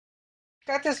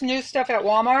Got this new stuff at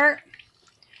Walmart.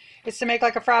 It's to make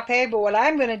like a frappe, but what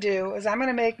I'm going to do is I'm going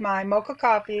to make my mocha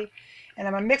coffee and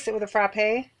I'm going to mix it with a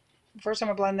frappe. First I'm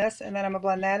going to blend this and then I'm going to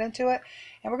blend that into it.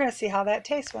 And we're going to see how that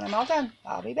tastes when I'm all done.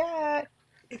 I'll be back.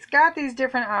 It's got these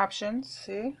different options,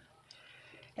 see?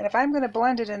 And if I'm going to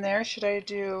blend it in there, should I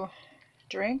do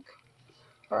drink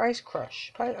or ice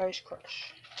crush? Probably ice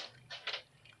crush.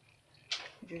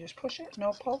 Did you just push it?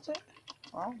 No, pulse it?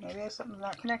 Well, maybe something's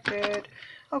not connected.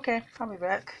 Okay, I'll be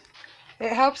back.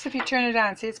 It helps if you turn it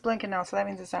on. See, it's blinking now, so that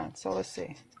means it's on. So let's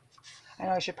see. I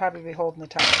know I should probably be holding the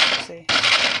top. Let's see.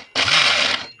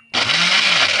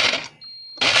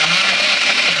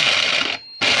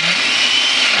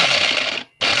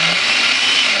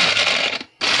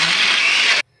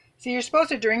 See, you're supposed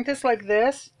to drink this like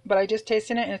this, but I just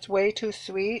tasted it and it's way too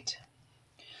sweet.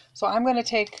 So I'm going to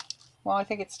take, well, I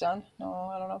think it's done. No,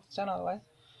 I don't know if it's done otherwise.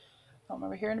 I don't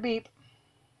remember hearing a beep.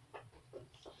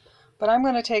 But I'm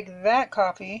going to take that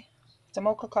coffee, it's a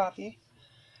mocha coffee,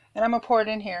 and I'm going to pour it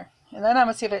in here. And then I'm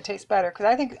going to see if it tastes better.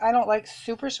 Because I don't like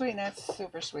super sweet, and that's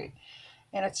super sweet.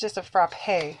 And it's just a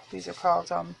frappe. These are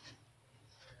called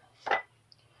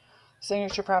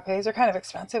signature frappes. They're kind of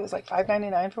expensive. It was like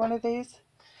 $5.99 for one of these.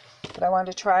 But I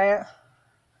wanted to try it.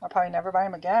 I'll probably never buy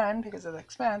them again because of the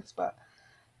expense. But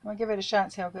I'm going to give it a shot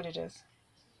and see how good it is.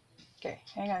 Okay,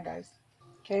 hang on, guys.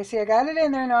 Okay, see, I got it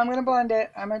in there. Now I'm going to blend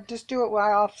it. I'm going to just do it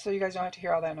while off so you guys don't have to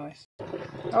hear all that noise.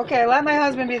 Okay, let my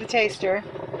husband be the taster.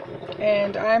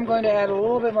 And I'm going to add a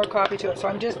little bit more coffee to it. So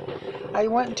I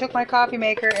went and took my coffee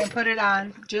maker and put it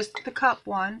on just the cup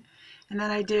one. And then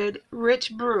I did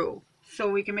rich brew. So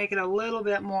we can make it a little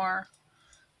bit more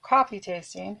coffee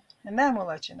tasting. And then we'll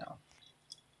let you know.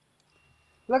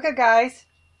 Look at, guys.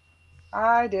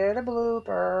 I did a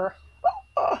blooper.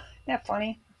 Oh, isn't that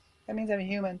funny? That means I'm a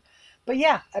human. But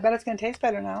yeah, I bet it's going to taste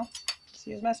better now. Just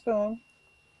use my spoon.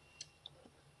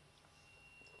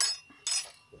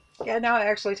 Yeah, now it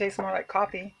actually tastes more like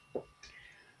coffee.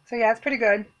 So yeah, it's pretty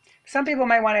good. Some people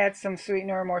might want to add some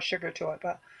sweetener or more sugar to it,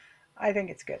 but I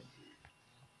think it's good.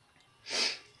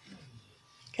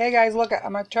 Okay, guys, look,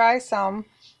 I'm going to try some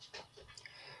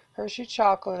Hershey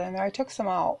chocolate in there. I took some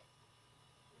out,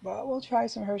 but we'll try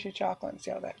some Hershey chocolate and see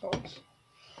how that goes.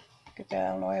 Get that,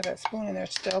 I don't know, I have that spoon in there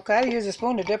still. Okay, I had to use a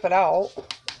spoon to dip it out.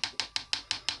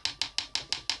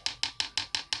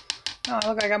 Oh,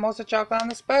 look, I got most of the chocolate on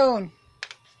the spoon.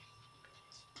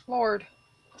 Lord.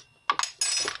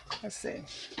 Let's see.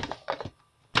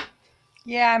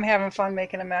 Yeah, I'm having fun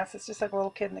making a mess. It's just like a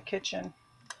little kid in the kitchen.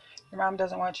 Your mom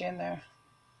doesn't want you in there.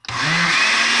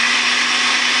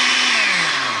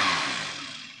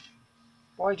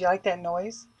 Boy, do you like that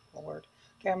noise? Lord.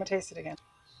 Okay, I'm going to taste it again.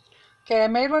 Okay, I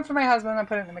made one for my husband. I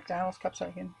put it in the McDonald's cup so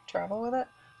I can travel with it.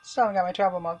 Still haven't got my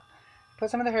travel mug. Put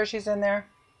some of the Hershey's in there.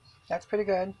 That's pretty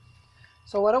good.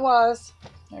 So what it was,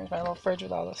 there's my little fridge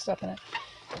with all this stuff in it.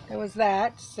 It was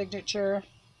that signature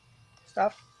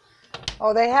stuff.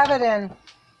 Oh, they have it in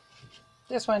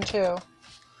this one too.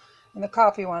 In the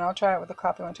coffee one. I'll try it with the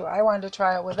coffee one too. I wanted to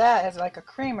try it with that as like a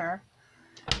creamer.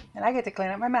 And I get to clean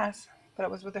up my mess. But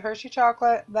it was with the Hershey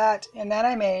chocolate, that, and then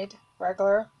I made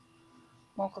regular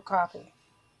mocha coffee.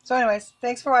 So anyways,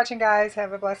 thanks for watching, guys.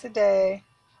 Have a blessed day.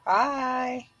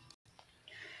 Bye.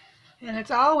 And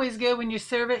it's always good when you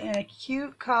serve it in a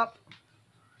cute cup.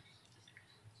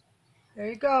 There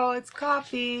you go. It's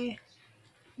coffee.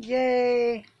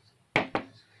 Yay.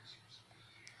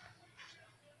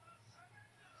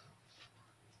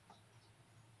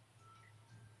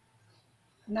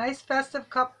 Nice festive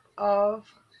cup of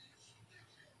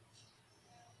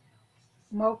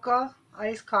mocha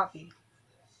iced coffee.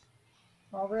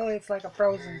 Well, really, it's like a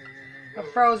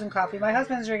frozen coffee. My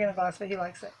husband's drinking a glass, but he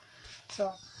likes it.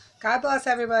 So, God bless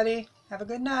everybody. Have a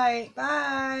good night.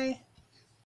 Bye.